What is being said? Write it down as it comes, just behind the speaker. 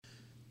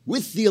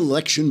With the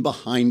election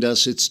behind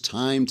us, it's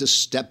time to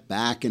step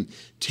back and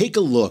take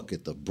a look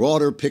at the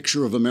broader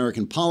picture of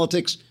American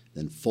politics,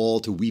 then fall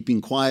to weeping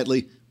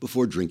quietly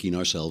before drinking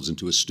ourselves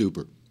into a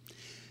stupor.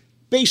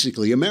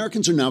 Basically,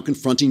 Americans are now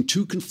confronting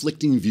two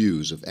conflicting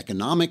views of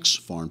economics,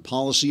 foreign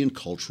policy, and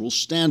cultural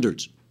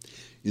standards.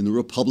 In the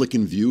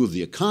Republican view of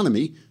the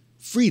economy,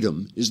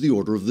 freedom is the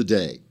order of the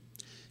day.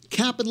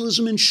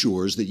 Capitalism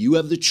ensures that you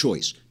have the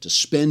choice to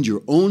spend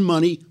your own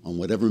money on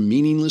whatever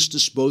meaningless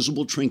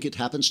disposable trinket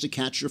happens to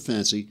catch your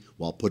fancy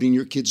while putting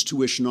your kids'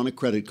 tuition on a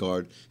credit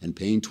card and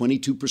paying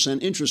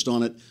 22% interest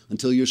on it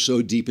until you're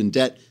so deep in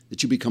debt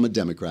that you become a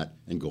Democrat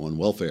and go on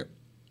welfare.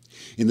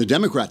 In the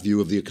Democrat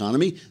view of the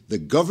economy, the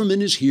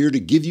government is here to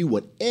give you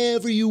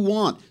whatever you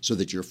want so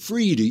that you're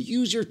free to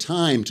use your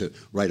time to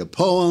write a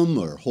poem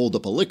or hold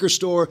up a liquor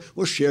store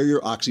or share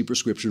your oxy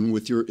prescription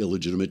with your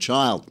illegitimate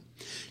child.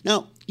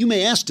 Now, you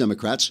may ask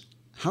Democrats,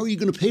 how are you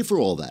going to pay for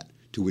all that?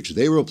 To which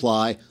they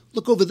reply,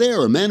 look over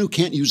there, a man who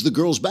can't use the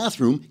girls'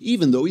 bathroom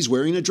even though he's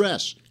wearing a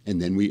dress. And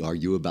then we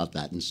argue about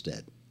that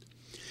instead.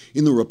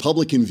 In the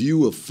Republican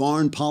view of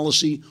foreign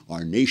policy,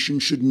 our nation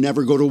should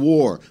never go to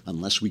war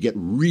unless we get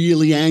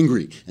really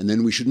angry, and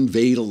then we should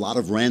invade a lot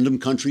of random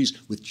countries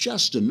with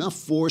just enough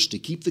force to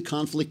keep the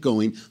conflict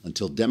going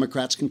until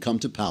Democrats can come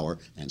to power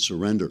and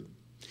surrender.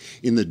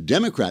 In the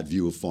Democrat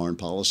view of foreign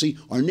policy,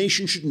 our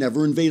nation should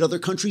never invade other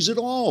countries at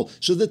all,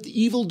 so that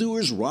the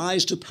evildoers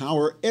rise to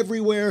power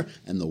everywhere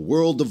and the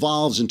world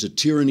devolves into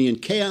tyranny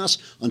and chaos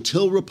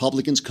until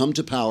Republicans come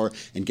to power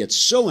and get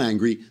so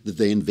angry that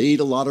they invade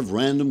a lot of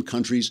random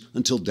countries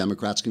until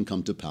Democrats can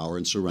come to power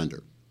and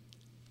surrender.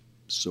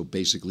 So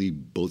basically,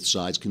 both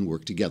sides can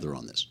work together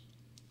on this.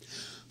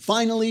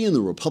 Finally, in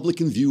the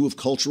Republican view of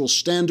cultural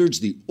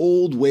standards, the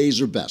old ways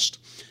are best.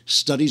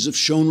 Studies have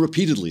shown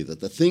repeatedly that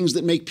the things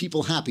that make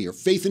people happy are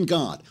faith in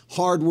God,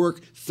 hard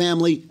work,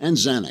 family, and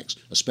Xanax,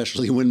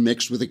 especially when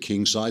mixed with a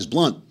king-size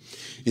blunt.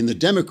 In the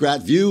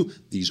Democrat view,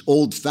 these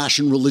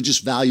old-fashioned religious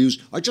values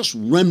are just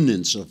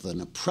remnants of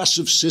an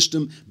oppressive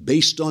system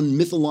based on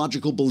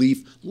mythological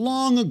belief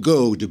long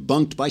ago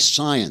debunked by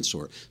science,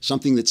 or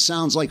something that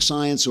sounds like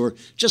science, or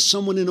just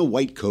someone in a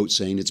white coat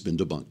saying it's been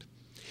debunked.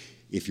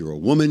 If you're a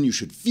woman, you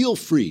should feel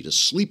free to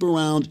sleep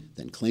around,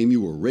 then claim you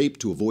were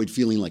raped to avoid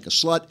feeling like a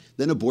slut,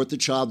 then abort the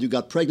child you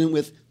got pregnant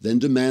with, then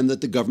demand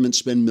that the government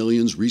spend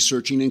millions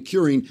researching and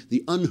curing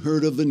the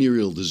unheard-of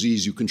venereal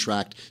disease you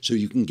contract so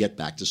you can get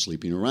back to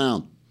sleeping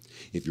around.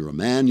 If you're a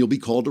man, you'll be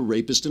called a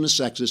rapist and a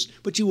sexist,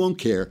 but you won't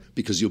care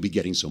because you'll be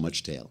getting so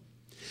much tail.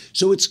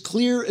 So it's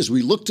clear as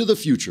we look to the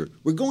future,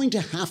 we're going to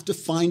have to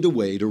find a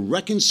way to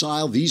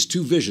reconcile these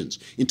two visions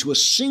into a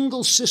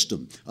single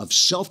system of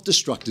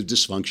self-destructive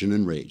dysfunction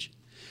and rage.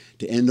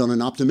 To end on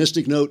an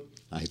optimistic note,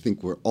 I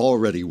think we're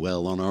already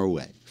well on our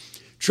way.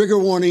 Trigger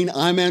warning,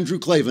 I'm Andrew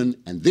Klavan,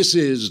 and this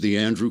is The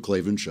Andrew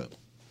Klavan Show.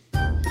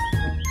 I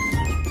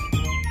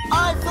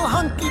feel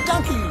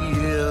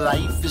hunky-dunky,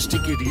 life is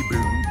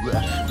tickety-boo.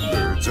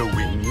 Birds are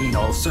winging,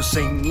 also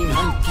singing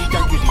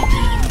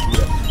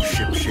hunky-dunky-doo.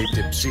 Ship-shaped,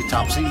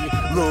 ipsy-topsy,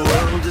 the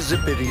world is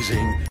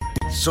zippity-zing.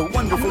 It's a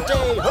wonderful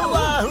day,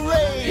 hurrah,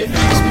 hooray! It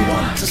makes me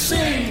want to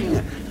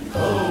sing.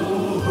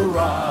 Oh,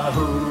 hurrah,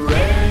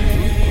 hooray!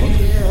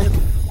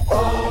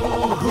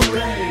 Oh,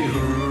 hooray,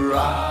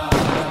 hurrah!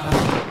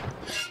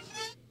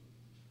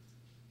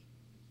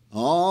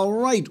 All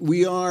right,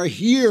 we are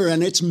here,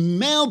 and it's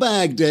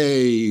Mailbag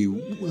Day.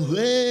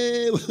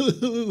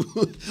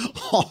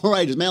 All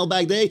right, it's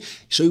Mailbag Day.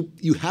 So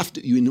you have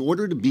to, in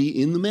order to be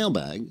in the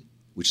mailbag,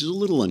 which is a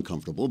little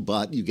uncomfortable,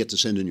 but you get to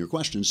send in your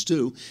questions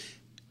too.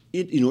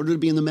 In order to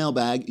be in the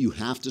mailbag, you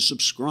have to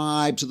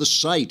subscribe to the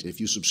site. If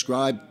you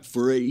subscribe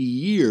for a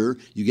year,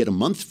 you get a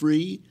month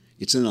free.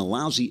 It's in a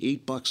lousy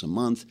 $8 a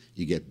month.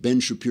 You get Ben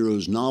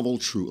Shapiro's novel,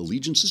 True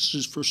Allegiance. This is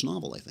his first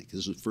novel, I think.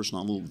 This is his first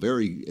novel,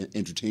 very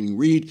entertaining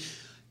read.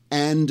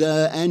 And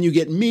you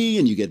get me,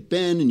 and you get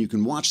Ben, and you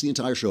can watch the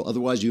entire show.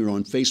 Otherwise, you're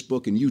on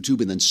Facebook and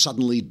YouTube, and then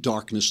suddenly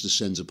darkness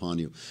descends upon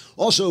you.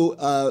 Also,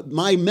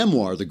 my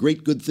memoir, The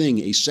Great Good Thing,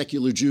 A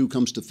Secular Jew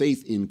Comes to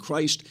Faith in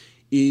Christ,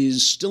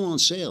 is still on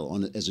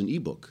sale as an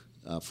ebook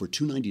for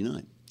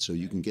 $2.99. So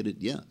you can get it.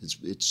 Yeah,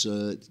 it's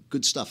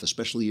good stuff,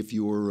 especially if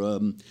you're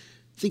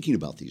thinking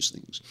about these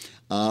things.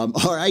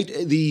 All right,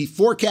 the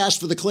forecast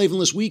for the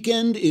Klavanless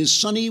weekend is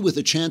sunny with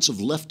a chance of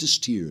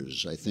leftist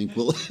tears. I think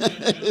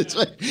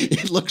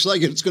it looks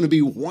like it's going to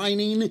be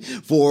whining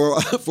for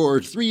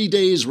 3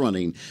 days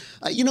running.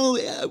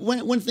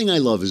 One thing I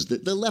love is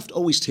that the left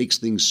always takes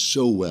things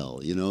so well.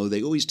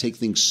 They always take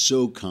things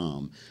so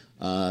calmly.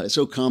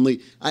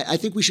 I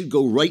think we should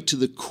go right to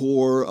the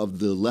core of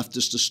the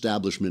leftist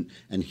establishment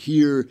and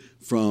hear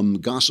from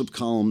gossip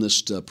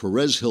columnist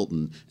Perez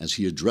Hilton as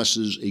he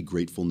addresses a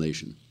grateful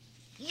nation.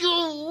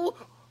 You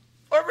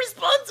are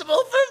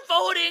responsible for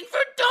voting for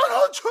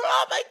Donald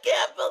Trump. I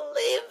can't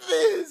believe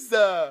this.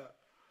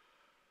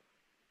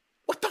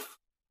 What the f***?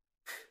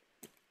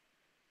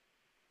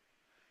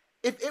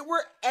 If it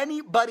were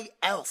anybody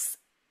else,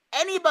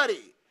 Ted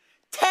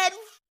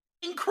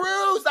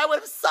Cruz, I would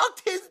have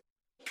sucked his.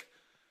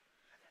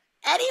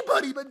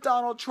 Anybody but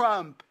Donald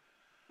Trump.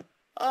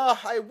 Oh,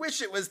 I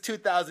wish it was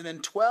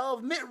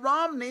 2012. Mitt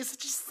Romney's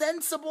such a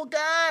sensible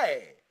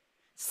guy.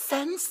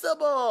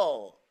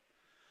 Sensible.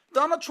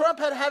 Donald Trump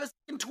had to have his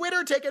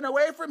Twitter taken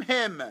away from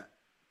him.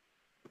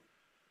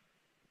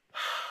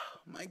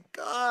 My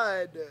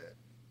God.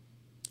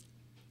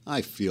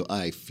 I feel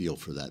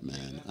for that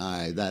man.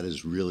 That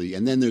is really,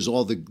 and then there's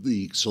all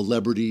the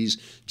celebrities,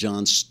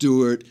 Jon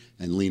Stewart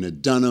and Lena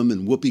Dunham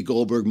and Whoopi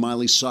Goldberg,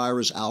 Miley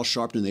Cyrus, Al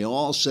Sharpton. They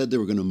all said they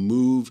were going to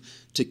move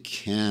to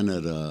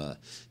Canada.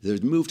 They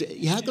moved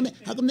to. How come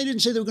they didn't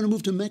say they were going to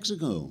move to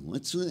Mexico?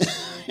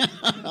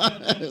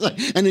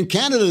 And in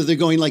Canada they're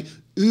going like,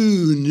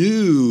 ooh,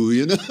 no,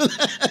 you know,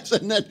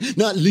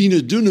 not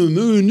Lena Dunham,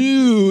 ooh,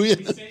 no. You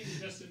know?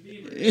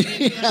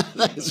 Yeah,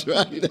 that's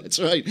right.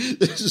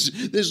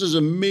 This is a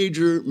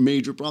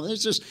major problem.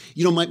 It's just,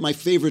 you know, my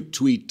favorite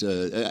tweet.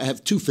 I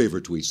have two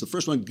favorite tweets. The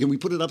first one, can we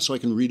put it up so I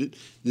can read it?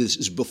 This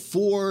is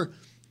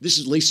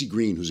Lacey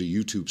Green, who's a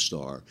YouTube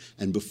star,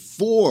 and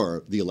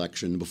before the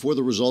election, before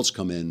the results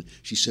come in,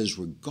 she says,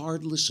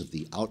 regardless of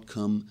the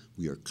outcome,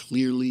 we are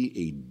clearly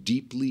a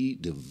deeply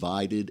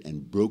divided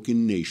and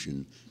broken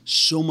nation.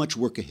 So much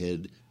work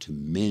ahead to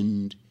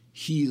mend,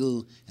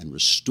 heal, and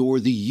restore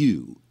the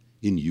you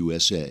in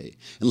USA.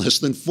 And less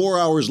than 4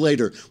 hours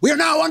later, we are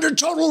now under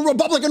total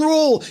Republican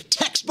rule.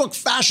 Textbook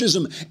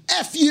fascism.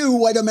 F you,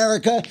 white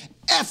America.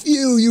 F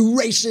you, you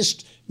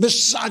racist,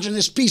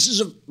 misogynist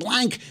pieces of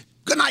blank.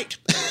 Good night.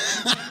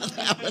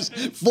 That was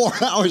 4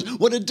 hours.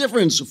 What a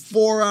difference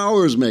 4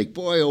 hours make.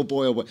 Boy, oh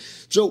boy, oh boy.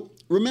 So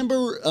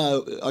remember,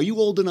 are you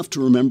old enough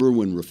to remember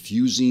when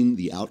refusing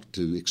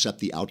to accept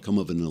the outcome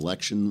of an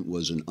election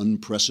was an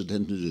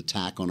unprecedented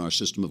attack on our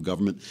system of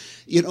government?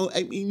 You know,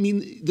 I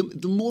mean,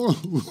 the moral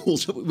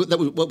rules,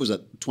 what was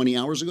that, 20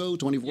 hours ago,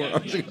 24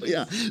 hours ago?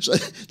 Yeah. So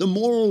the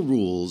moral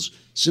rules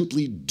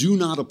simply do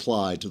not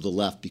apply to the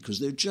left because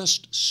they're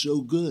just so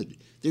good.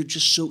 They're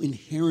just so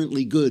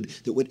inherently good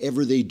that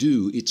whatever they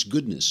do, it's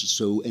goodness.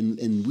 So,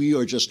 and we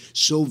are just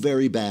so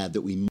very bad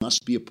that we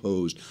must be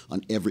opposed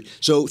on every.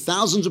 So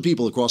thousands of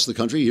people across the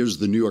country, here's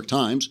the New York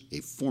Times, a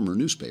former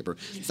newspaper,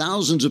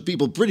 thousands of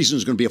people, pretty soon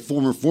it's going to be a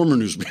former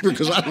newspaper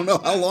because I don't know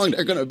how long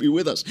they're going to be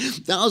with us.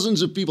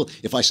 Thousands of people,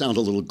 if I sound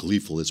a little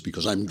gleeful, it's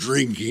because I'm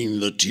drinking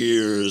the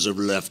tears of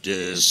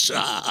leftists,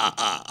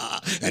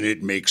 and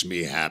it makes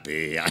me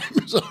happy.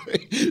 I'm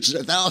sorry.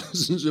 So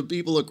thousands of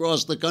people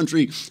across the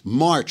country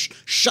marched,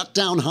 shut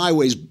down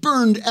highways,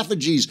 burned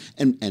effigies,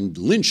 and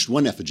lynched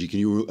one effigy. Can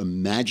you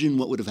imagine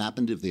what would have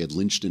happened if they had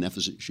lynched an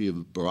effigy of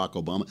Barack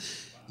Obama?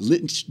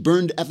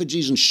 Burned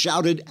effigies and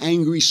shouted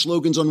angry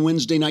slogans on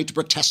Wednesday night to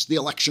protest the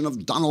election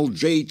of Donald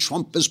J.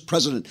 Trump as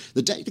president.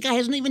 The guy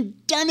hasn't even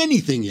done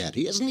anything yet.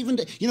 He hasn't even,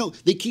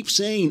 they keep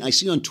saying, I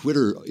see on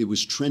Twitter, it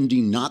was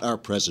trending, not our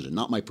president,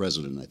 not my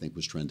president, I think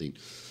was trending.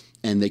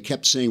 And they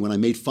kept saying, when I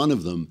made fun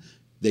of them,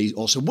 they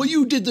all said, well,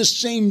 you did the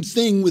same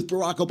thing with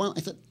Barack Obama.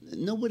 I thought,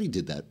 nobody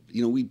did that.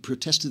 We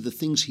protested the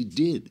things he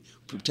did.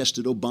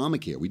 Protested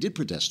Obamacare. We did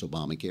protest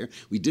Obamacare.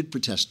 We did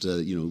protest,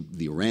 the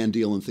Iran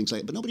deal and things like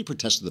that. But nobody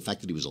protested the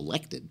fact that he was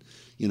elected.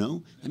 I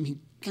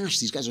mean, gosh,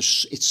 these guys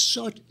are. It's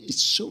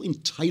so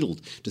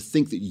entitled to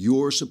think that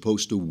you're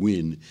supposed to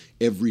win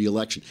every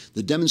election.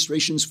 The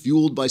demonstrations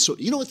fueled by.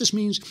 You know what this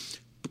means?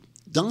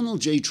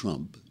 Donald J.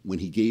 Trump, when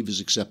he gave his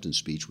acceptance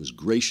speech, was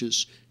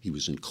gracious. He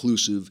was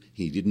inclusive.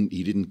 He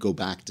didn't go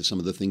back to some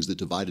of the things that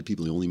divided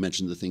people. He only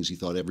mentioned the things he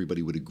thought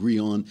everybody would agree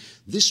on.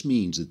 This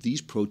means that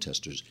these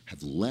protesters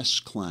have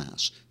less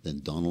class than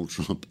Donald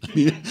Trump. I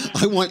mean,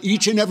 I want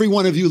each and every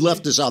one of you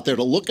leftists out there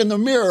to look in the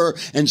mirror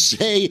and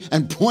say,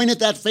 and point at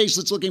that face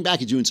that's looking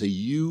back at you and say,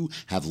 you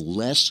have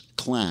less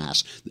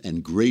class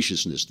and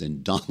graciousness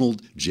than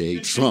Donald J.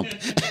 Trump,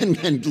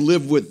 and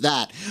live with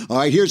that. All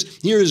right, here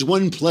is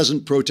one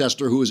pleasant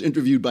protester who was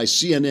interviewed by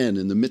CNN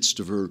in the midst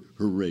of her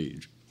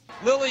rage.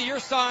 Lily, your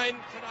sign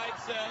tonight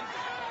says...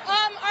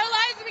 Our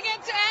lives begin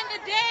to end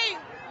the day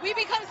we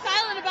become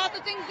silent about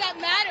the things that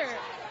matter.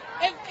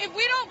 If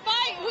we don't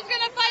fight, who's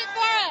going to fight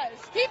for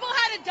us? People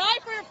had to die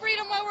for the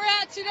freedom where we're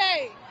at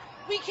today.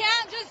 We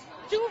can't just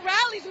do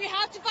rallies. We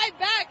have to fight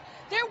back.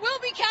 There will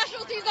be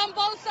casualties on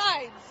both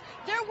sides.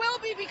 There will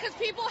be, because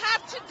people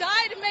have to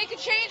die to make a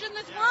change in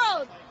this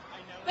world.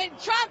 But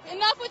Trump,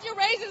 enough with your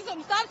racism.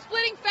 Stop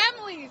splitting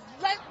families.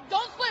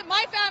 Don't split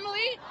my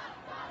family.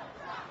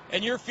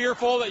 And you're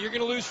fearful that you're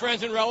going to lose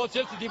friends and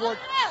relatives to deportation?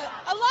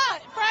 A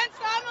lot. Friends,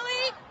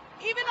 family,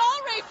 even all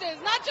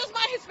races. Not just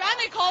my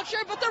Hispanic culture,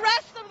 but the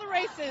rest of the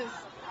races.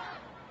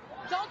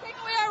 Don't take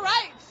away our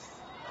rights.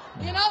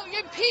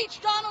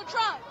 Impeach Donald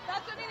Trump.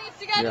 That's what he needs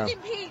to get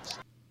impeached.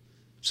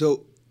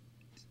 So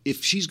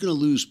if she's going to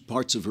lose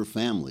parts of her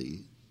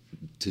family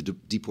to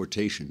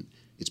deportation,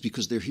 it's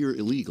because they're here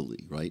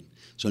illegally, right?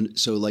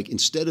 So like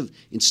instead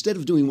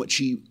of doing what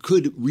she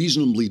could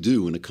reasonably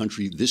do in a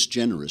country this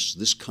generous,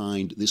 this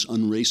kind, this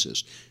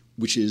unracist,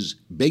 which is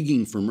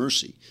begging for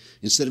mercy.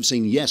 Instead of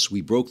saying, yes, we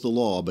broke the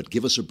law, but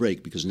give us a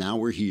break because now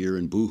we're here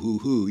and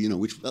boo-hoo-hoo,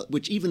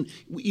 which even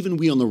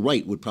we on the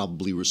right would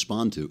probably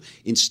respond to.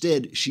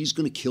 Instead, she's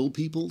going to kill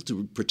people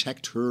to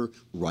protect her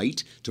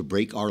right to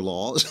break our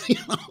laws.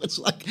 It's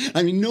like,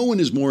 no one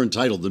is more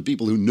entitled than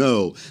people who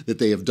know that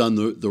they have done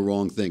the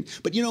wrong thing.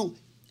 But,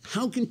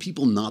 how can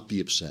people not be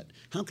upset?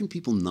 How can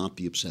people not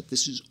be upset?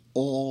 This is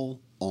all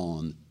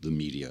on the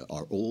media,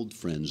 our old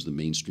friends, the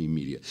mainstream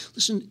media.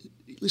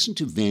 Listen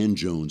to Van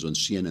Jones on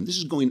CNN. This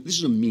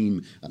is a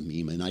meme,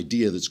 an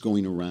idea that's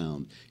going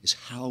around, is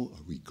how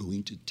are we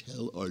going to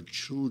tell our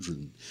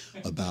children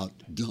about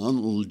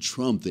Donald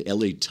Trump, the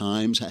LA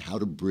Times, how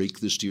to break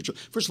this to your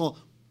children? First of all,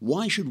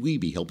 why should we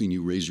be helping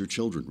you raise your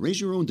children? Raise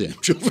your own damn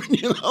children,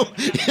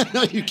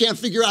 You can't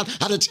figure out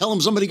how to tell them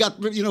somebody got,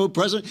 a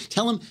president.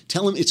 Tell them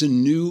it's a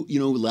new,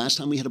 last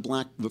time we had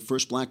the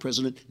first black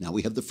president. Now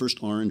we have the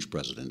first orange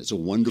president. It's a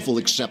wonderful,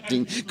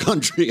 accepting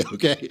country,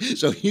 okay?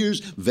 So here's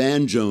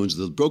Van Jones,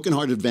 the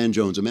brokenhearted Van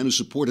Jones, a man who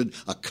supported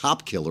a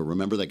cop killer.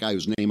 Remember that guy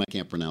whose name I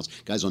can't pronounce?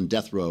 Guy's on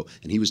death row,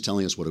 and he was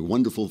telling us what a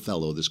wonderful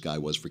fellow this guy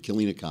was for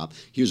killing a cop.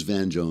 Here's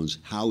Van Jones.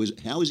 How is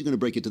he going to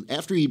break it to,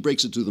 after he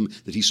breaks it to them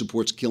that he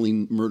supports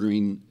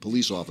murdering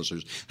police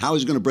officers, how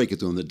is he going to break it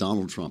to them that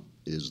Donald Trump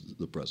is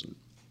the president?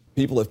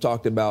 People have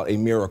talked about a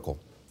miracle.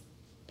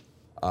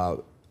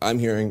 I'm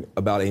hearing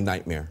about a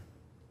nightmare.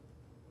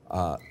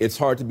 It's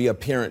hard to be a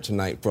parent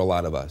tonight for a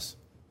lot of us.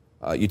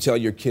 You tell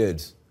your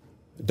kids,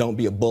 don't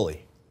be a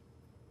bully.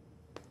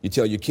 You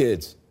tell your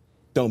kids,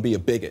 don't be a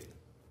bigot.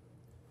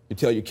 You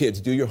tell your kids,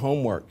 do your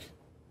homework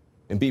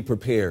and be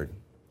prepared.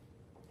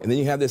 And then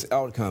you have this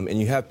outcome, and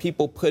you have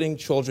people putting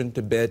children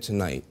to bed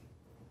tonight,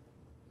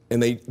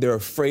 and they're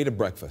afraid of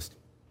breakfast.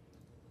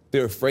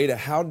 They're afraid of,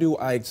 how do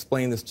I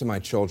explain this to my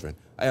children?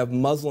 I have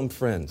Muslim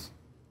friends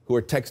who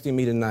are texting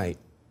me tonight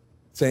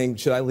saying,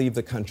 should I leave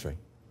the country?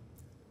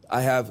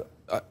 I have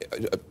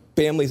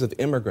families of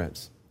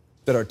immigrants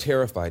that are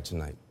terrified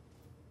tonight.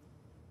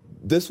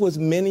 This was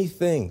many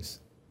things.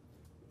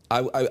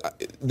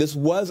 This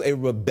was a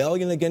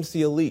rebellion against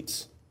the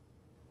elites.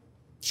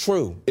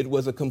 True, it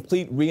was a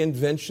complete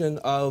reinvention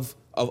of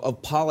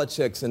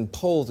politics and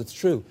polls, it's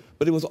true.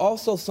 But it was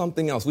also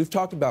something else. We've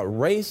talked about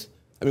race.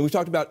 We've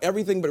talked about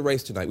everything but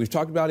race tonight. We've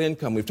talked about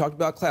income. We've talked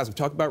about class. We've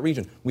talked about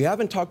region. We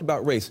haven't talked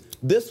about race.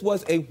 This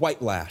was a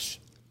white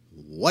lash.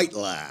 White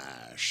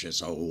lash.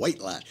 It's a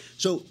white lash.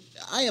 So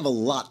I have a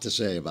lot to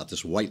say about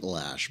this white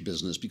lash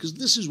business because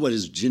this is what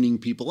is ginning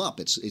people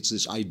up. It's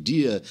this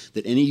idea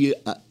that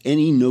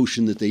any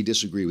notion that they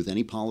disagree with,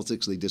 any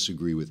politics they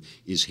disagree with,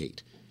 is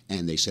hate.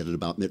 And they said it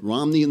about Mitt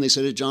Romney, and they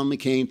said it John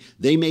McCain.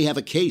 They may have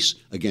a case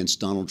against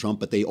Donald Trump,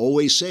 but they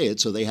always say it,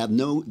 so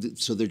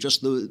so they're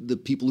just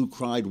the people who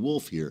cried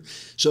wolf here.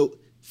 So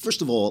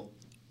first of all,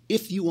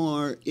 if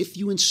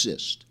you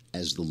insist,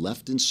 as the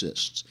left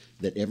insists,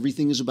 that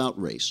everything is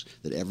about race,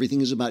 that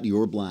everything is about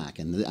you're black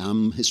and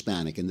I'm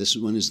Hispanic and this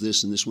one is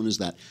this and this one is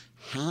that,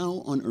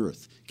 how on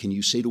earth can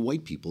you say to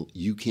white people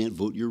you can't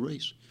vote your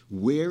race?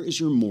 Where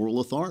is your moral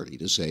authority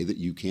to say that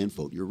you can't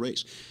vote your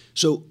race?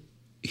 So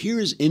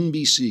here is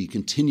NBC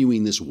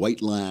continuing this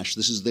white lash.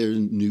 This is their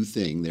new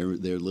thing,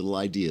 their little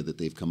idea that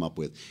they've come up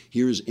with.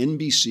 Here is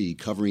NBC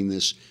covering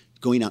this,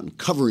 going out and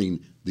covering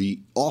the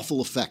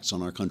awful effects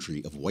on our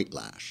country of white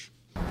lash.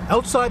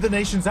 Outside the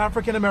nation's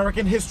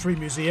African-American History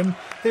Museum,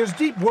 there's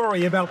deep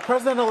worry about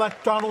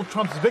President-elect Donald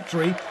Trump's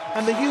victory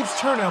and the huge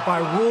turnout by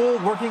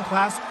rural,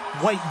 working-class,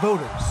 white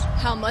voters.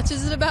 How much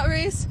is it about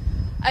race?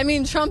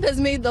 Trump has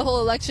made the whole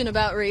election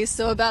about race,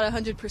 so about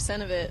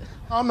 100% of it.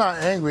 I'm not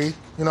angry.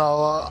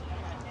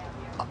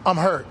 I'm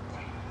hurt.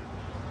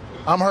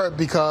 I'm hurt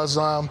because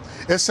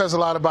it says a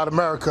lot about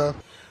America.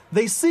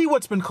 They see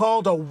what's been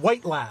called a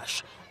white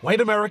lash. White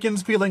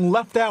Americans feeling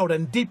left out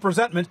and deep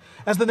resentment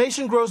as the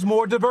nation grows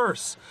more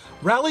diverse.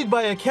 Rallied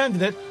by a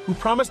candidate who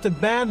promised to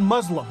ban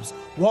Muslims,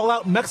 wall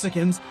out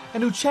Mexicans,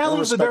 and who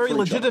challenged the very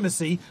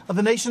legitimacy of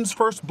the nation's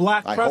first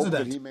black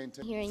president.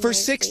 For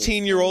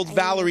 16-year-old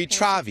Valerie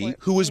Travi,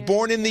 who was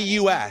born in the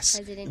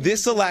U.S.,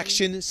 this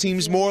election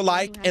seems more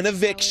like an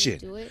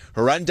eviction.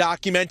 Her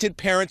undocumented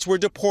parents were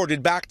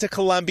deported back to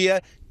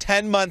Colombia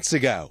 10 months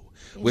ago.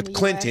 With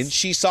Clinton,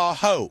 she saw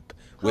hope.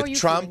 With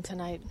Trump,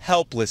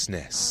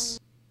 helplessness.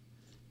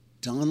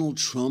 Donald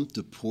Trump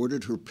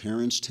deported her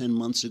parents 10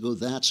 months ago?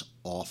 That's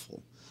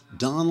awful.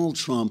 Donald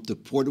Trump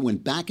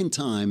went back in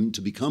time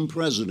to become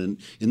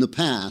president in the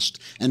past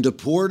and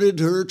deported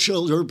her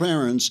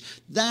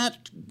parents.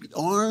 That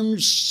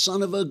armed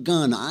son of a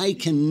gun. I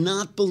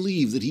cannot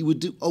believe that he would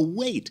do. Oh,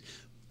 wait.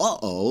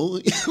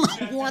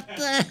 What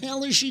the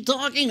hell is she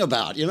talking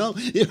about?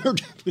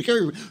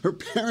 Her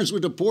parents were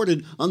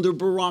deported under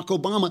Barack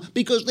Obama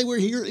because they were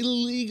here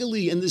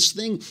illegally. And this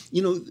thing,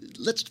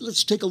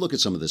 let's take a look at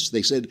some of this.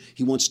 They said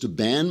he wants to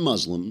ban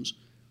Muslims,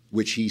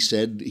 which he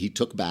said he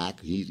took back.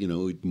 He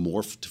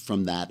morphed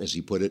from that, as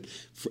he put it,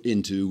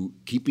 into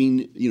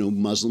keeping,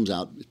 Muslims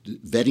out,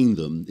 vetting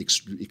them,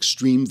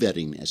 extreme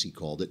vetting, as he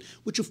called it,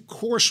 which of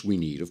course we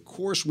need. Of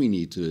course we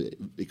need to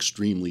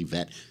extremely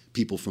vet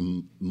people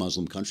from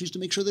Muslim countries to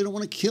make sure they don't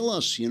want to kill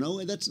us.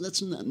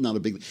 That's not a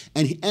big.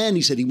 And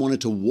he said he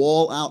wanted to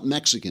wall out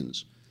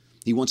Mexicans.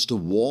 He wants to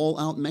wall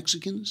out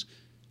Mexicans.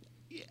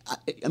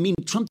 I mean,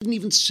 Trump didn't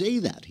even say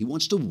that. He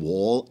wants to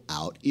wall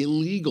out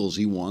illegals.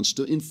 He wants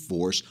to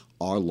enforce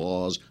our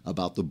laws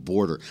about the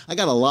border. I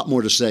got a lot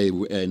more to say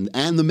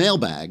and the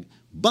mailbag,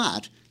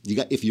 but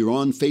if you're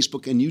on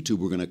Facebook and YouTube,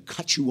 we're going to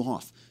cut you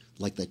off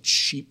like the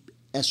cheap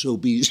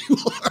SOBs you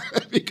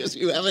are because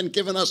you haven't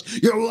given us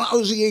your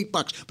lousy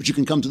 $8. But you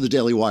can come to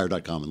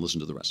thedailywire.com and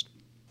listen to the rest.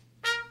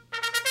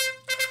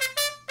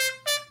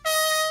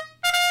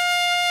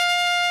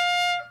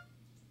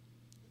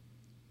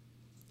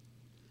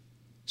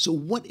 So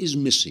what is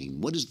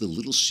missing? What is the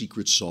little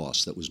secret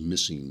sauce that was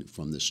missing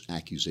from this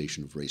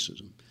accusation of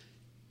racism?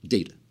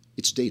 Data.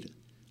 It's data.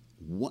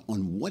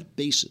 On what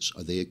basis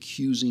are they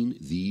accusing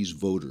these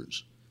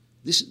voters?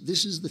 This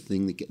is the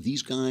thing that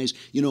these guys,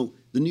 the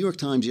New York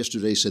Times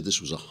yesterday said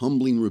this was a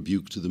humbling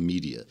rebuke to the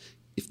media.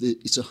 If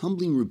it's a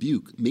humbling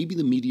rebuke, maybe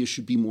the media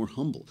should be more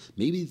humble.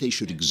 Maybe they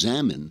should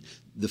examine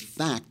the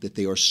fact that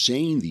they are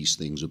saying these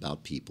things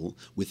about people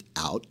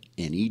without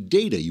any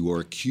data. You are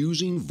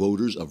accusing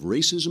voters of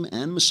racism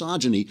and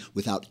misogyny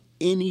without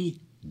any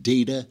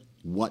data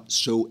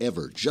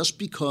whatsoever. Just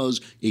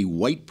because a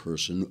white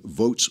person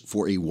votes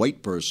for a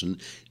white person,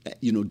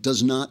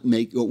 does not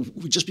make,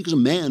 just because a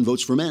man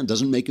votes for a man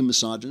doesn't make him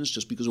misogynist.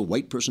 Just because a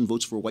white person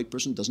votes for a white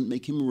person doesn't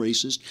make him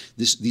racist.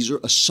 These are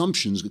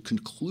assumptions,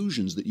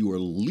 conclusions that you are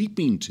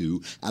leaping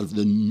to out of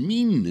the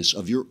meanness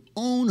of your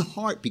own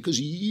heart because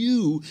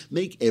you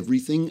make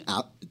everything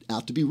out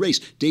to be race.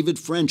 David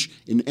French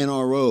in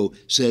NRO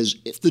says,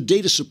 if the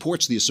data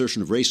supports the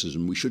assertion of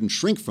racism, we shouldn't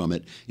shrink from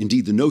it.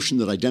 Indeed, the notion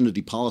that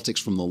identity politics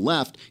from the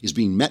left is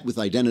being met with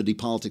identity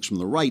politics from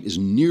the right is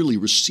nearly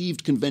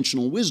received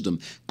conventional wisdom,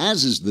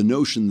 as is the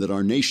notion that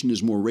our nation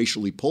is more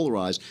racially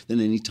polarized than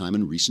any time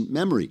in recent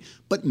memory.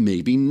 But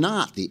maybe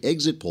not. The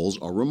exit polls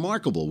are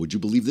remarkable. Would you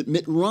believe that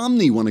Mitt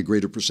Romney won a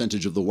greater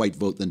percentage of the white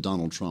vote than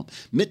Donald Trump?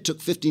 Mitt took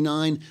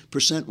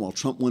 59%, while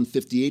Trump won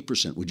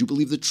 58%. Would you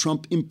believe that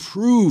Trump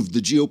improved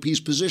the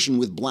GOP's position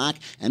with black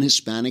and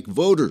Hispanic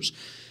voters?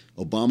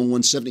 Obama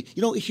won 70.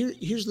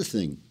 Here's the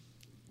thing.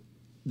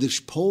 The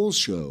polls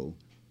show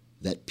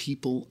that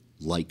people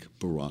like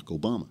Barack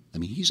Obama. I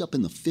mean, he's up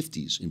in the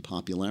 50s in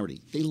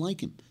popularity. They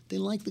like him. They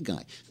like the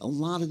guy. A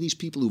lot of these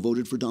people who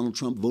voted for Donald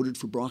Trump voted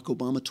for Barack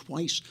Obama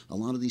twice. A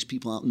lot of these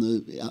people out in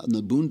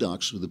the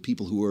boondocks, the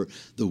people who are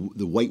the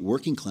white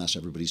working class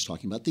everybody's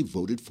talking about, they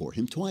voted for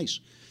him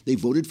twice. They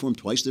voted for him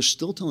twice. They're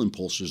still telling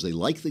pollsters they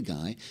like the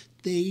guy.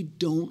 They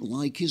don't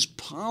like his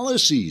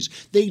policies.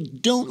 They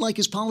don't like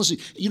his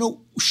policies.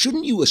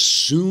 Shouldn't you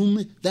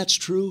assume that's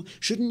true?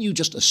 Shouldn't you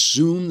just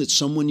assume that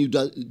someone you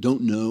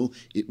don't know,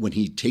 when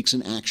he takes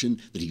an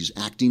action, that he's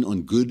acting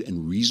on good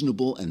and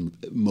reasonable and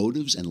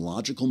motives and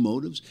logical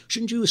motives?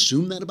 Shouldn't you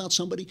assume that about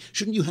somebody?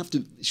 Shouldn't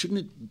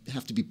it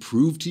have to be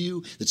proved to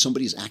you that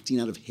somebody is acting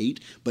out of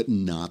hate? But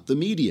not the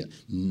media.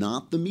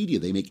 Not the media.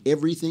 They make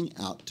everything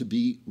out to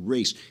be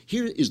race.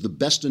 Here is the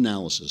best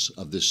analysis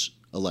of this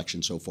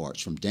election so far.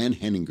 It's from Dan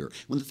Henninger.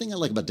 Well, the thing I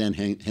like about Dan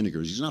Henninger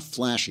is he's not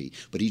flashy,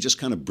 but he just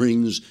kind of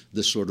brings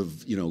this sort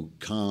of,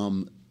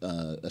 calm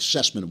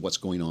assessment of what's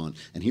going on.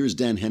 And here's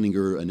Dan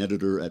Henninger, an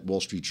editor at Wall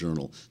Street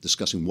Journal,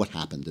 discussing what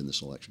happened in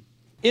this election.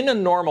 In a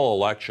normal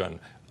election,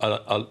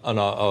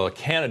 a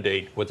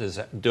candidate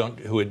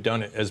who had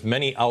done as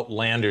many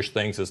outlandish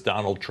things as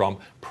Donald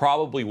Trump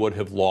probably would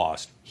have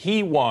lost.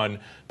 He won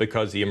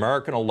because the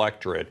American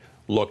electorate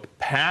looked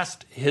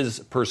past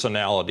his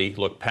personality,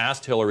 looked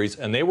past Hillary's,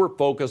 and they were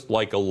focused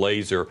like a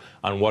laser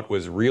on what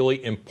was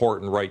really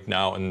important right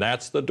now, and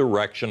that's the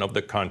direction of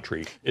the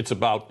country. It's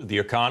about the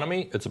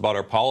economy, it's about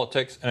our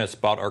politics, and it's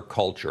about our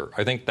culture.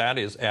 I think that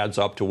adds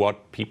up to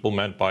what people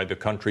meant by the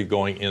country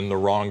going in the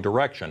wrong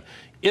direction.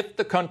 If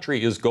the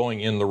country is going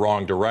in the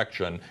wrong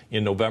direction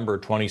in November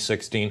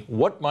 2016,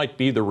 what might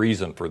be the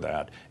reason for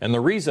that? And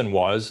the reason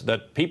was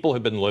that people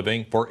have been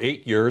living for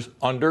 8 years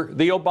under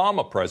the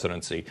Obama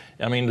presidency.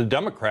 I mean, the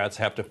Democrats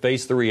have to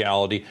face the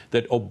reality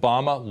that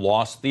Obama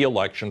lost the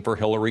election for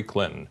Hillary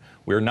Clinton.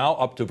 We're now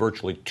up to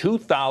virtually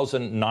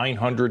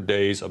 2,900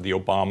 days of the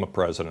Obama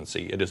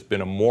presidency. It has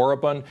been a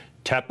moribund,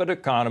 tepid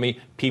economy.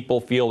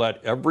 People feel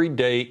that every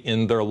day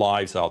in their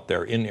lives out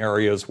there in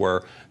areas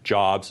where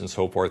jobs and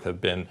so forth have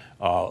been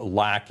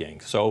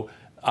lacking. So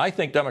I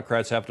think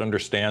Democrats have to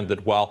understand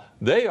that while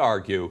they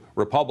argue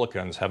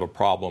Republicans have a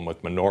problem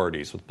with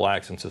minorities, with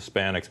blacks and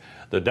Hispanics,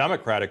 the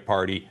Democratic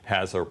Party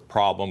has a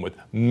problem with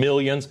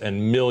millions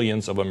and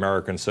millions of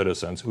American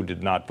citizens who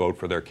did not vote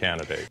for their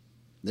candidate.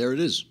 There it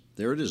is.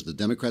 There it is. The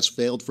Democrats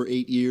failed for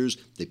 8 years.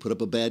 They put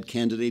up a bad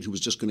candidate who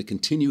was just going to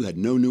continue, had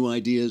no new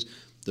ideas.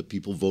 The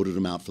people voted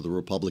him out for the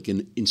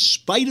Republican in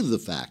spite of the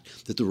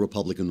fact that the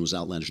Republican was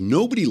outlandish.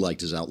 Nobody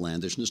liked his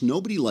outlandishness.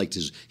 Nobody liked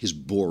his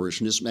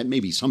boorishness.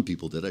 Maybe some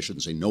people did. I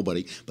shouldn't say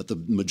nobody. But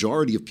the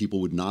majority of people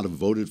would not have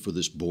voted for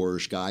this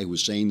boorish guy who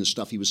was saying the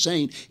stuff he was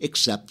saying,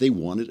 except they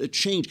wanted a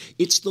change.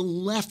 It's the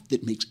left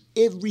that makes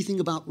everything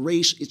about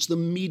race. It's the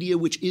media,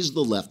 which is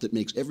the left, that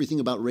makes everything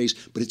about race,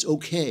 but it's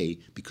okay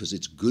because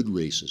it's good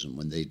racism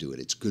when they do it.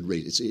 It's good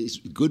it's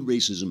good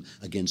racism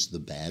against the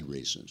bad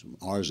racism.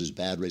 Ours is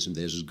bad racism,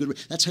 theirs is good.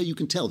 That's how you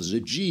can tell. There's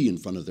a G in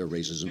front of their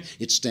racism.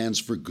 It stands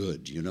for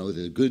good. You know,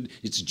 the good,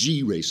 it's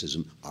G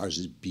racism. Ours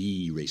is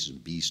B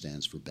racism. B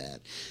stands for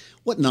bad.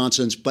 What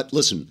nonsense. But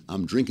listen,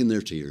 I'm drinking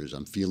their tears.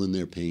 I'm feeling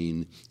their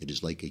pain. It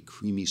is like a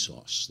creamy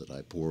sauce that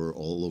I pour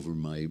all over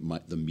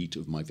the meat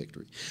of my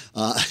victory.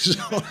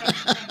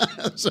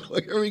 So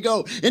here we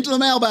go. Into the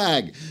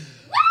mailbag.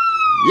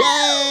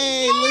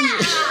 Yay!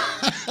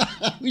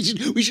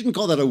 Lindsay. We shouldn't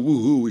call that a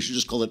woohoo. We should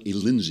just call it a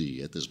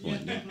Lindsay at this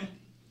point.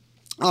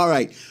 All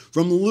right.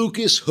 From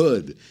Lucas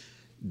Hood.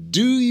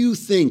 Do you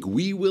think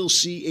we will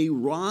see a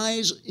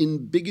rise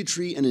in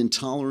bigotry and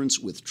intolerance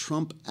with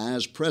Trump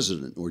as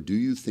president? Or do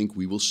you think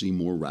we will see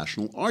more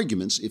rational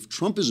arguments if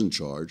Trump is in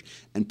charge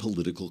and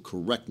political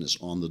correctness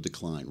on the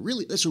decline?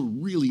 Really, that's a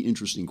really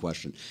interesting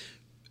question.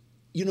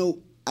 You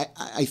know,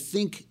 I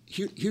think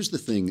here's the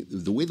thing.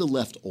 The way the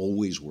left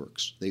always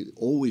works, they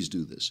always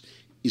do this,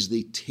 is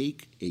they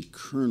take a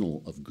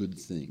kernel of good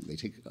thing, they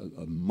take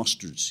a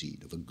mustard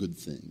seed of a good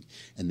thing,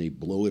 and they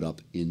blow it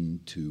up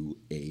into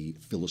a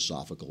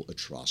philosophical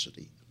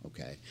atrocity,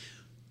 okay?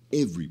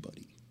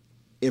 Everybody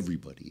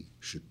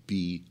should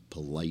be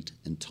polite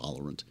and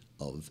tolerant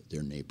of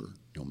their neighbor,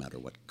 no matter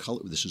what color.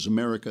 This is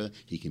America.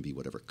 He can be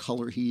whatever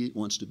color he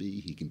wants to be.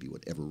 He can be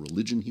whatever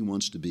religion he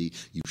wants to be.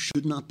 You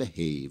should not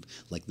behave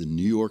like the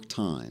New York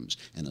Times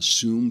and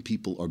assume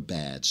people are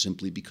bad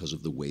simply because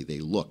of the way they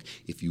look.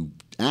 If you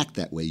act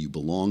that way, you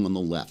belong on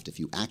the left. If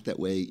you act that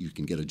way, you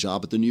can get a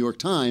job at the New York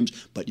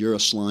Times, but you're a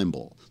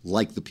slimeball,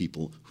 like the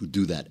people who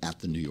do that at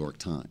the New York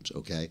Times,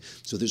 okay?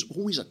 So there's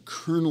always a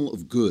kernel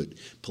of good.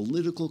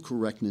 Political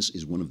correctness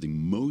is one of the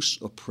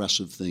most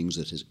oppressive things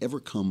that has ever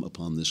come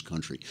upon this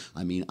country.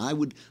 I mean,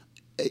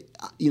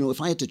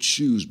 if I had to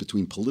choose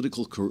between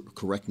political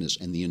correctness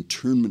and the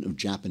internment of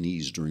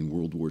Japanese during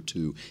World War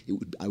II,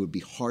 I would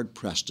be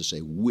hard-pressed to say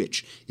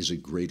which is a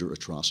greater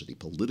atrocity.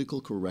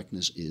 Political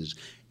correctness is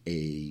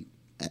an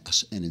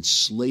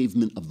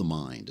enslavement of the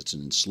mind. It's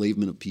an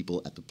enslavement of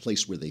people at the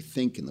place where they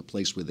think and the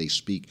place where they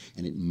speak,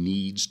 and it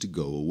needs to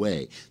go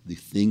away. The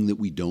thing that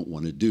we don't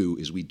want to do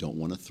is we don't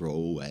want to throw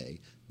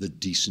away the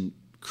decent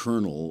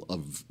kernel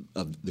of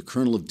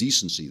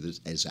decency that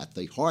is at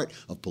the heart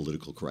of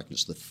political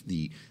correctness,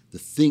 the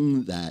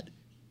thing that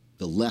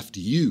the left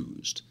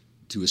used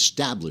to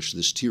establish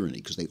this tyranny,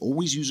 because they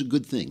always use a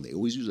good thing. They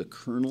always use a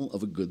kernel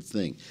of a good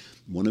thing.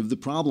 One of the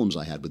problems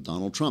I had with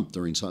Donald Trump,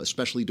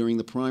 especially during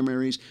the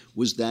primaries,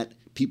 was that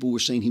people were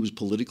saying he was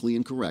politically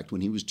incorrect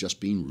when he was just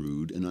being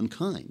rude and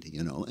unkind,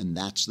 and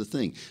that's the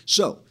thing.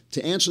 So,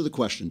 to answer the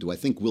question, do I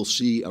think we'll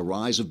see a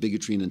rise of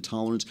bigotry and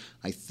intolerance?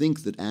 I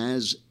think that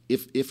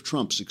if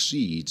Trump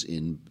succeeds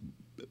in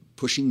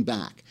pushing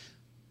back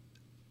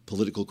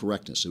political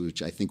correctness,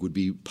 which I think would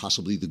be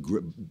possibly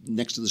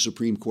next to the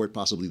Supreme Court,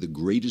 possibly the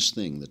greatest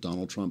thing that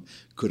Donald Trump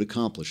could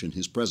accomplish in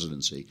his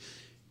presidency.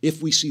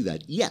 If we see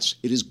that, yes,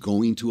 it is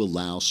going to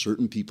allow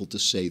certain people to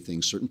say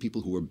things, certain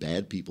people who are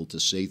bad people to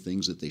say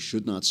things that they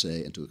should not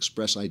say and to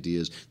express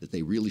ideas that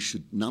they really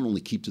should not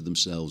only keep to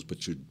themselves but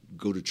should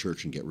go to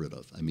church and get rid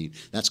of. I mean,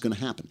 that's going to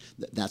happen.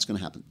 That's going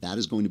to happen. That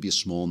is going to be a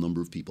small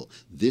number of people.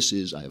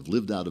 I have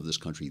lived out of this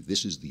country.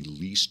 This is the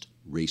least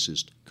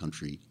racist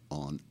country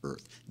on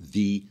earth.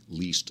 The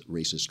least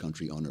racist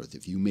country on earth.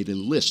 If you made a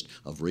list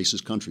of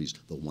racist countries,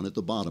 the one at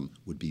the bottom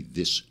would be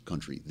this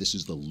country. This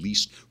is the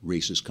least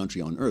racist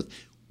country on earth.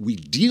 We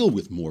deal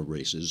with more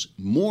races,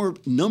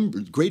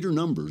 greater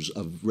numbers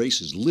of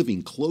races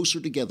living closer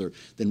together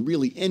than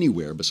really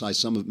anywhere besides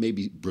some of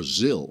maybe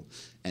Brazil.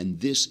 And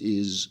this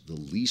is the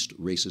least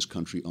racist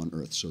country on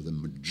earth. So the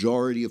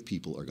majority of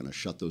people are going to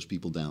shut those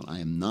people down.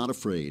 I am not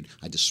afraid.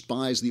 I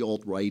despise the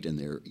alt-right and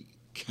their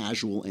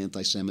casual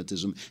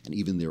anti-Semitism and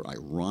even their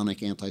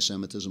ironic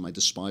anti-Semitism. I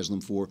despise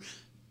them for.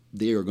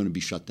 They are going to be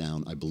shut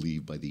down, I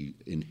believe, by the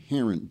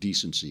inherent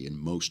decency in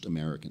most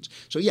Americans.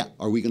 So, yeah,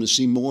 are we going to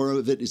see more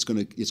of it? It's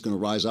going to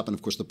rise up, and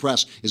of course, the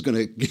press is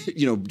going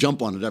to,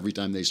 jump on it every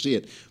time they see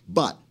it.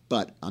 But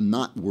I'm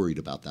not worried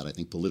about that. I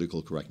think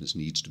political correctness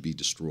needs to be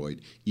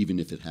destroyed, even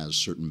if it has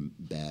certain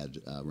bad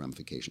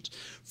ramifications.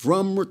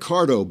 From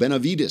Ricardo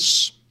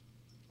Benavides.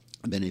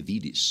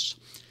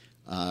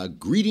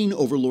 Greeting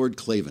Overlord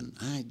Klavan.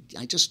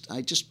 I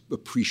just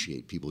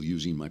appreciate people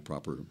using my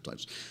proper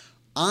types.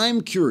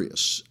 I'm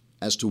curious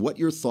as to what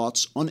your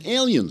thoughts on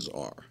aliens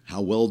are. How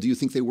well do you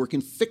think they work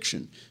in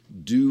fiction?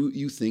 Do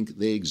you think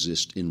they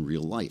exist in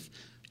real life?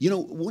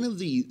 One of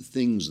the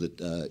things that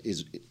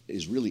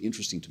is really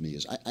interesting to me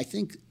is I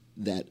think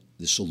that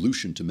the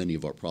solution to many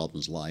of our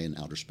problems lie in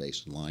outer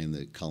space, lie in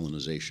the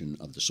colonization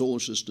of the solar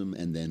system,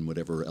 and then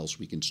whatever else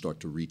we can start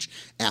to reach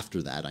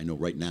after that. I know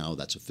right now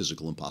that's a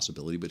physical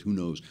impossibility, but who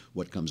knows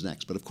what comes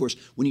next. But of course,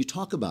 when you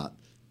talk about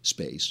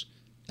space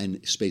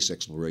and space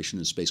exploration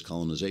and space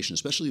colonization,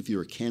 especially if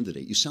you're a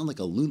candidate, you sound like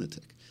a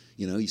lunatic.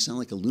 You sound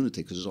like a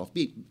lunatic because it's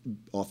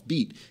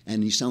offbeat,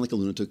 and you sound like a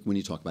lunatic when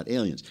you talk about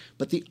aliens.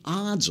 But the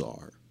odds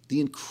are the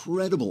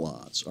incredible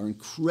odds are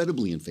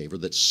incredibly in favor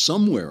that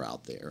somewhere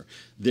out there,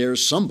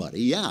 there's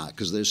somebody,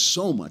 because there's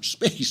so much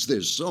space,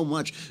 there's so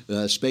much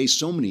space,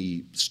 so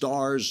many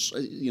stars,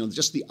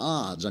 just the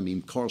odds. I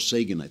mean, Carl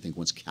Sagan, I think,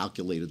 once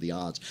calculated the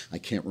odds. I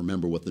can't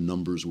remember what the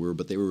numbers were,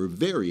 but they were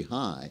very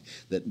high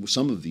that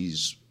some of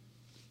these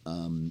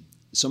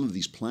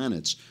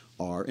planets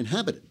are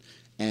inhabited.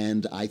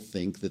 And I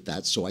think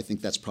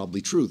that's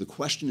probably true. The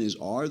question is,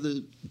 are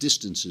the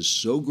distances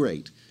so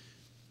great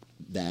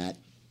that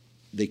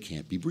they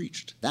can't be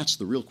breached? That's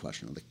the real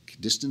question. Are the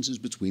distances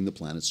between the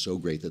planets so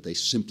great that they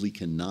simply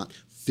cannot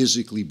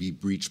physically be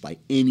breached by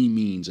any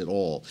means at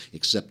all,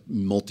 except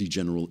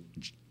multi-generational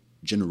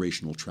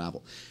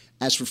travel?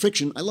 As for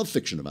fiction, I love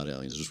fiction about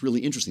aliens. It's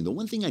really interesting. The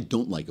one thing I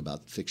don't like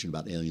about fiction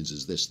about aliens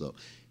is this, though.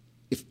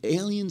 If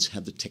aliens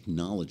have the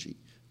technology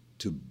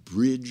to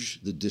bridge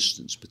the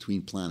distance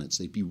between planets,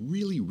 they'd be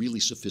really,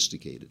 really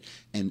sophisticated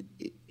and,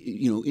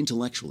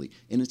 intellectually.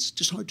 And it's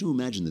just hard to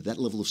imagine that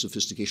level of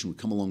sophistication would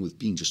come along with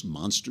being just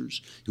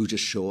monsters who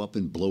just show up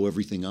and blow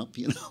everything up.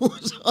 So,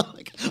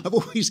 I've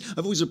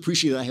always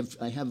appreciated.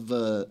 I have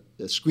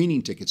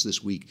screening tickets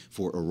this week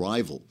for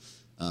Arrival.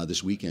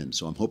 This weekend,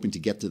 so I'm hoping to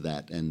get to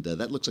that, and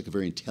that looks like a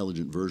very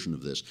intelligent version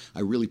of this.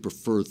 I really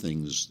prefer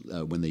things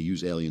when they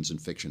use aliens in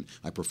fiction.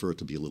 I prefer it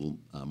to be a little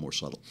more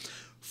subtle.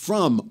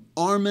 From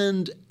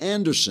Armand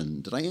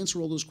Anderson. Did I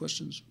answer all those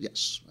questions?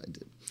 Yes, I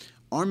did.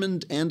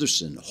 Armand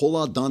Anderson,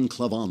 Hola dan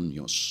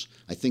clavanos.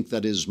 I think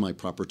that is my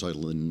proper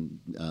title in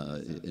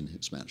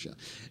Spanish. Yeah.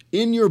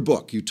 In your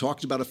book, you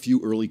talked about a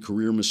few early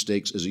career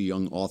mistakes as a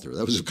young author.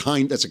 That's a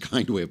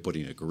kind way of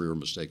putting it, career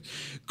mistake.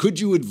 Could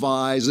you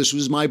advise, this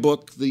was my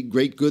book, The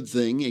Great Good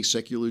Thing, A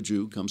Secular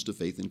Jew Comes to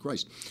Faith in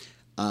Christ.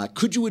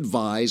 Could you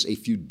advise a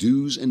few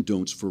do's and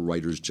don'ts for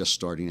writers just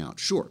starting out?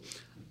 Sure.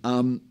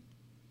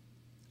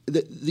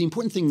 The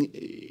important thing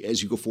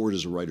as you go forward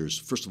as a writer is,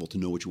 first of all, to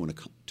know what you want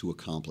to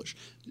accomplish.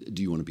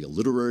 Do you want to be a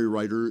literary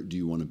writer? Do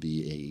you want to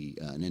be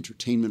an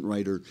entertainment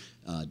writer?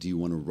 Do you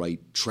want to write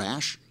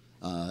trash?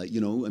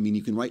 You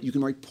can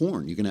write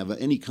porn. You can have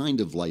any kind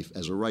of life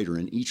as a writer,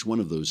 and each one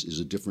of those is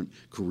a different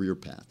career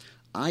path.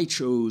 I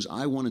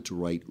wanted to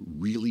write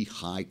really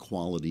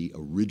high-quality,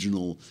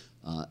 original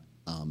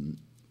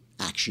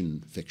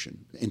action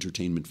fiction,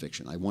 entertainment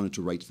fiction. I wanted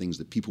to write things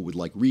that people would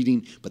like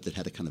reading, but that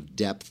had a kind of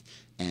depth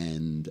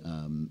and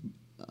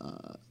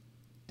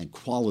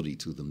quality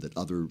to them that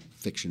other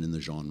fiction in the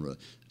genre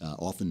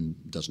often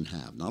doesn't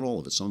have. Not all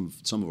of it. Some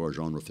of our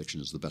genre fiction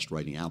is the best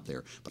writing out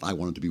there, but I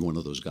wanted to be one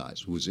of those guys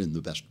who was in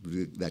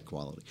that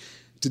quality.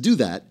 To do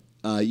that,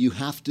 you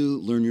have to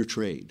learn your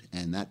trade,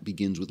 and that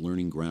begins with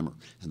learning grammar.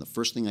 And the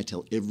first thing I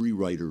tell every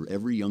writer,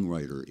 every young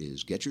writer,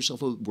 is get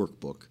yourself a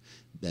workbook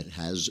that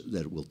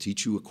will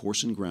teach you a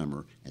course in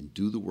grammar, and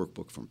do the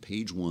workbook from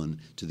page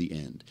 1 to the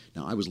end.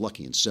 Now, I was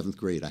lucky. In 7th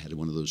grade, I had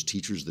one of those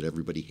teachers that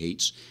everybody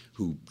hates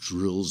who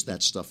drills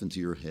that stuff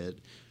into your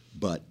head.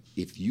 But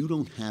if you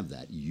don't have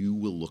that, you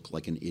will look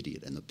like an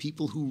idiot. And the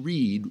people who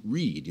read.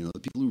 The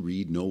people who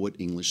read know what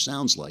English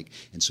sounds like.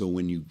 And so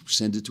when you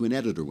send it to an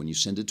editor, when you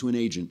send it to an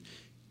agent,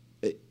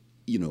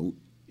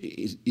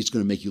 it's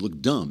going to make you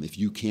look dumb if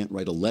you can't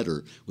write a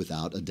letter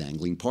without a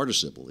dangling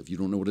participle. If you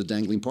don't know what a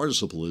dangling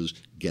participle is,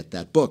 get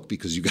that book,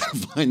 because you got to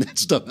find that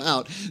stuff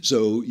out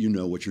so you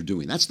know what you're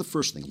doing. That's the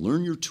first thing.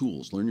 Learn your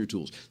tools.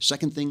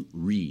 Second thing,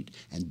 read.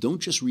 And don't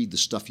just read the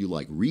stuff you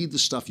like. Read the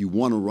stuff you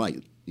want to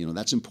write.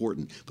 That's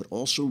important. But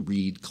also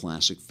read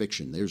classic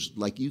fiction.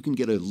 You can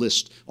get a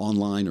list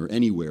online or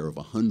anywhere of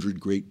 100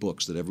 great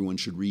books that everyone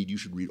should read. You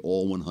should read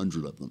all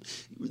 100 of them.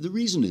 The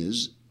reason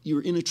is,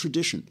 you're in a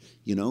tradition,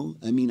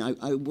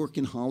 I work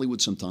in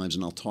Hollywood sometimes,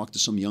 and I'll talk to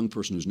some young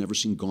person who's never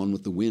seen Gone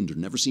with the Wind or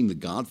never seen The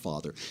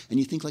Godfather, and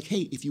you think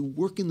hey, if you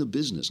work in the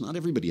business, not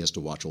everybody has to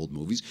watch old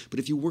movies, but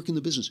if you work in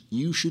the business,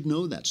 you should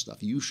know that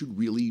stuff. You should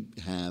really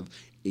have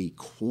a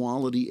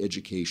quality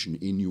education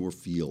in your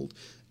field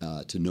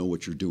to know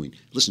what you're doing.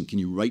 Listen, can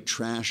you write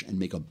trash and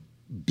make $1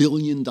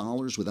 billion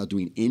without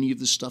doing any of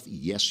this stuff?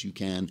 Yes, you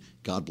can.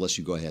 God bless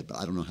you. Go ahead. But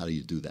I don't know how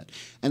you do that.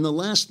 And the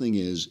last thing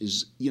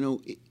is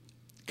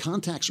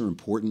contacts are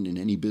important in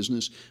any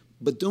business,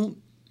 but don't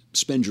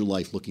spend your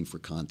life looking for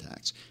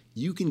contacts.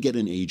 You can get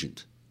an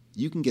agent.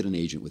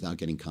 Without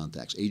getting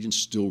contacts. Agents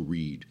still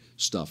read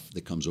stuff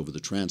that comes over the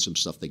transom,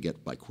 stuff they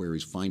get by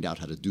queries. Find out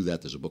how to do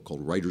that. There's a book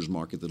called Writer's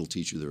Market that'll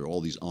teach you. There are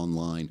all these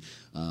online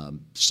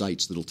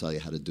sites that'll tell you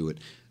how to do it.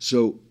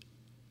 So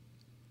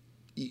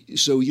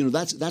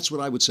that's what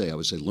I would say. I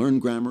would say learn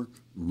grammar,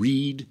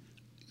 read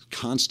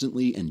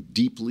constantly and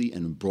deeply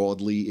and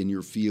broadly in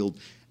your field.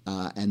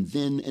 And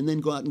then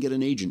go out and get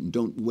an agent, and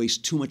don't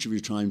waste too much of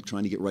your time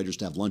trying to get writers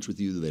to have lunch with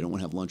you. They don't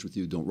want to have lunch with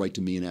you. Don't write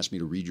to me and ask me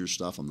to read your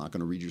stuff. I'm not going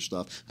to read your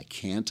stuff. I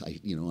can't.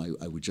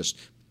 I would just,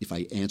 if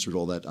I answered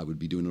all that, I would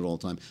be doing it all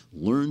the time.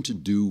 Learn to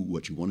do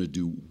what you want to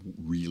do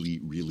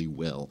really, really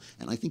well,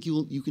 and I think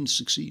you can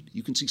succeed.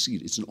 You can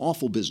succeed. It's an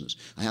awful business.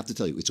 I have to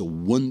tell you, it's a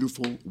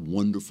wonderful,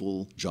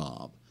 wonderful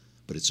job,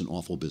 but it's an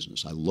awful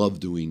business. I love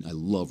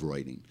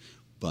writing,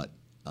 but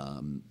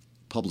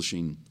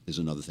Publishing is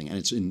another thing, and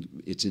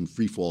it's in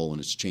free fall and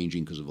it's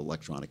changing because of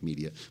electronic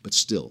media. But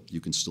still, you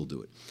can still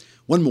do it.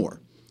 One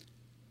more.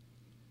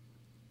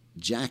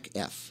 Jack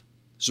F.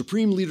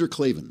 Supreme Leader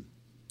Klavan.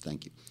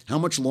 Thank you. How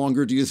much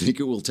longer do you think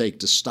it will take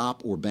to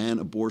stop or ban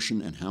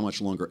abortion, and how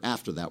much longer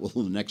after that will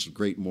the next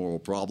great moral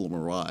problem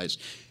arise?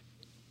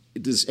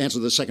 Answer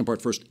the second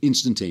part first.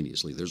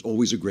 Instantaneously. There's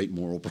always a great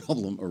moral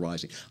problem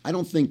arising. I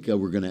don't think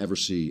we're going to ever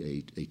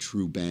see a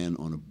true ban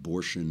on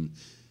abortion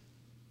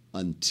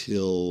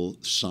until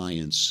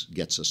science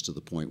gets us to the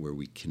point where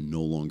we can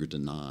no longer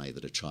deny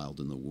that a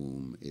child in the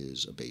womb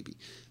is a baby.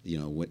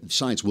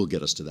 Science will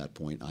get us to that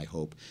point, I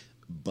hope.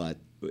 But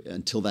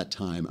until that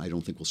time, I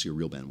don't think we'll see a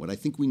real ban. What I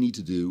think we need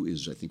to do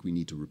is I think we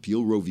need to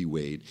repeal Roe v.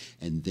 Wade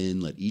and then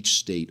let each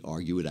state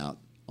argue it out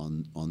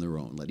on their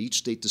own. Let each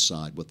state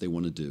decide what they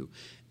want to do.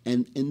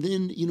 And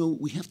then,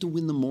 we have to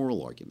win the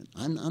moral argument.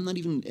 I'm not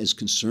even as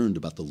concerned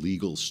about the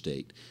legal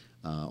state,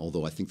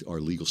 although I think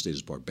our legal state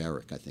is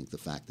barbaric. I think the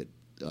fact that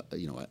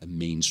a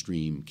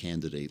mainstream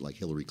candidate like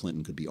Hillary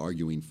Clinton could be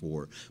arguing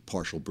for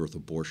partial birth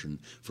abortion,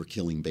 for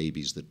killing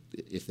babies that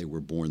if they were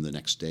born the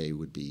next day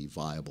would be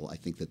viable. I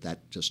think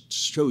that just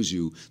shows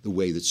you the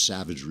way that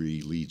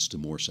savagery leads to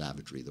more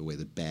savagery, the way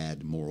that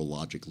bad moral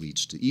logic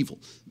leads to evil,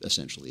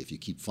 essentially, if you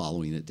keep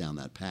following it down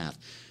that path.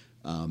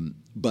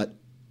 But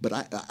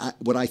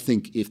what I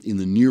think if in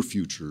the near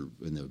future,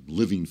 in the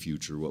living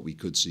future, what we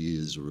could see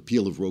is a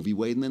repeal of Roe v.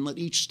 Wade and then let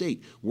each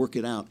state work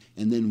it out.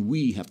 And then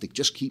we have to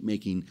just keep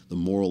making the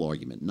moral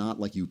argument,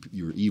 not like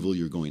you're evil,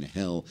 you're going to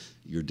hell,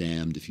 you're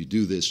damned if you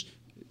do this,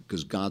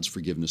 because God's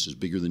forgiveness is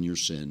bigger than your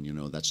sin.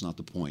 That's not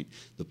the point.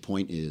 The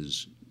point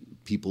is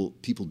people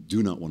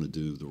do not want to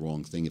do the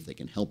wrong thing if they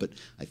can help it.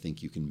 I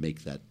think you can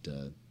make that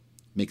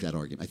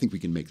argument. I think we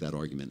can make that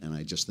argument. And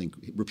I just think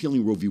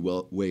repealing Roe v.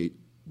 Wade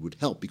would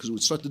help because it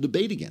would start the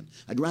debate again.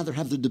 I'd rather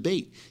have the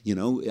debate.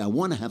 I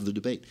want to have the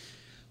debate.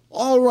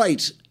 All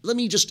right, let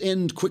me just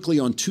end quickly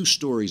on two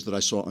stories that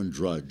I saw on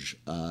Drudge.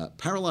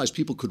 Paralyzed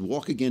people could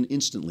walk again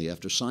instantly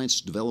after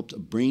scientists developed a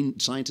brain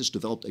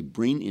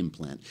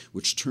implant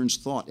which turns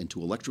thought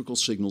into electrical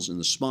signals in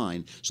the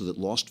spine so that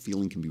lost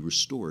feeling can be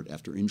restored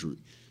after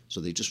injury. So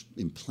they just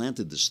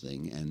implanted this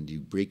thing, and you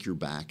break your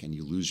back and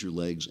you lose your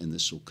legs, and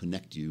this will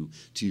connect you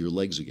to your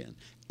legs again.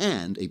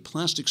 And a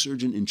plastic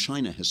surgeon in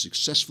China has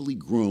successfully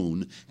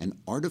grown an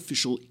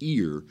artificial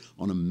ear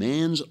on a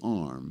man's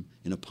arm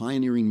in a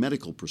pioneering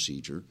medical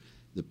procedure.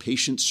 The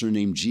patient,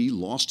 surnamed G,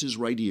 lost his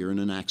right ear in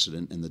an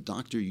accident, and the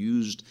doctor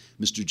used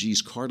Mr.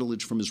 G's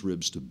cartilage from his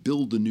ribs to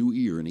build the new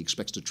ear, and he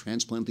expects to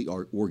transplant the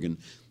organ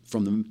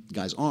from the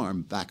guy's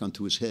arm back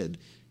onto his head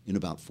in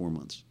about 4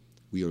 months.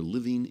 We are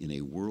living in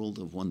a world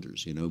of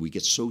wonders. We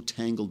get so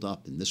tangled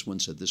up in this one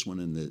said this one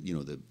in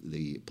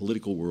the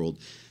political world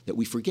that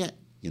we forget.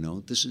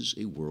 This is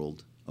a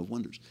world of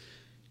wonders.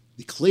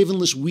 The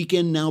Klavanless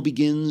weekend now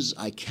begins.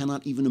 I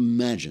cannot even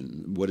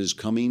imagine what is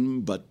coming,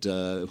 but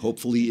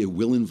hopefully it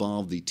will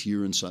involve the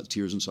tears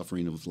and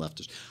suffering of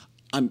leftists.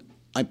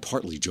 I'm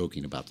partly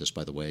joking about this,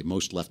 by the way.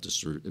 Most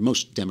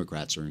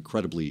Democrats are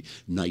incredibly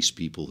nice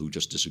people who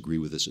just disagree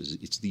with this.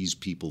 It's these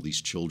people, these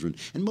children,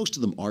 and most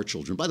of them are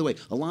children. By the way,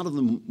 a lot of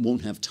them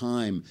won't have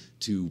time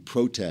to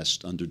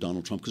protest under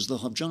Donald Trump because they'll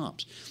have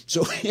jobs.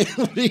 So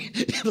it'll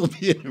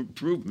be an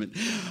improvement.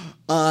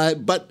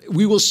 But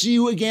we will see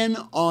you again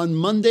on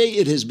Monday.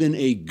 It has been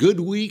a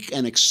good week,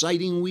 an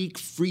exciting week.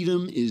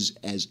 Freedom is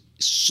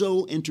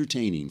so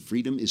entertaining.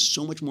 Freedom is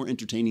so much more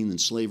entertaining than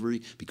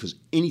slavery because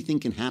anything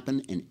can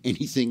happen and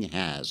anything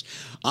has.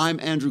 I'm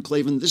Andrew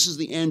Klavan. This is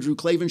the Andrew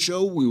Klavan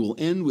Show. We will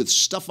end with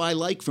Stuff I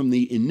Like from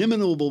the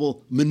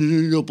inimitable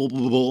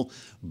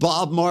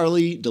Bob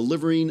Marley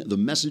delivering the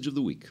message of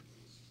the week.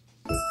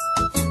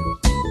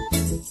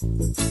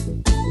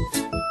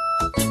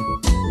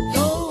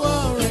 Don't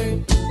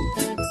worry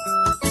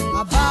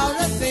about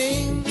a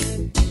thing,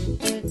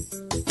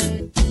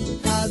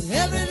 'cause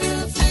every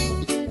little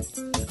thing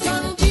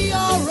gonna be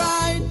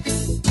alright.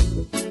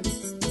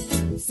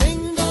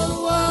 Sing,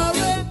 don't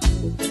worry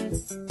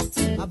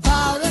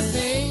about a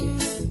thing,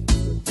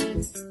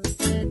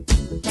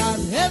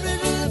 'cause every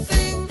little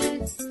thing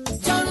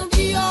gonna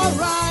be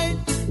alright.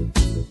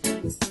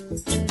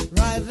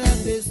 Right there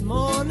this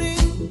morning,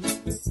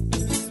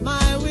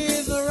 smile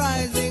with the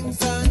rising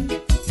sun.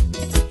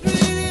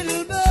 Three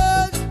little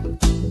birds,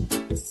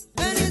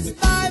 and it's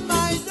by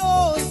my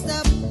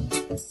doorstep,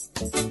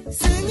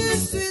 singing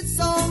sweet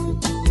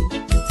song,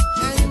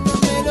 and the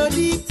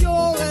melody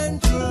pure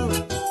and true,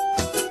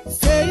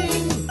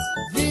 saying,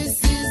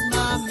 this is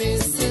my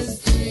message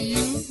to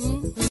you.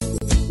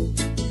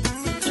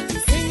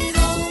 Singing,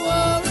 don't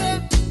worry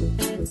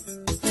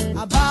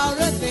about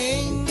a thing.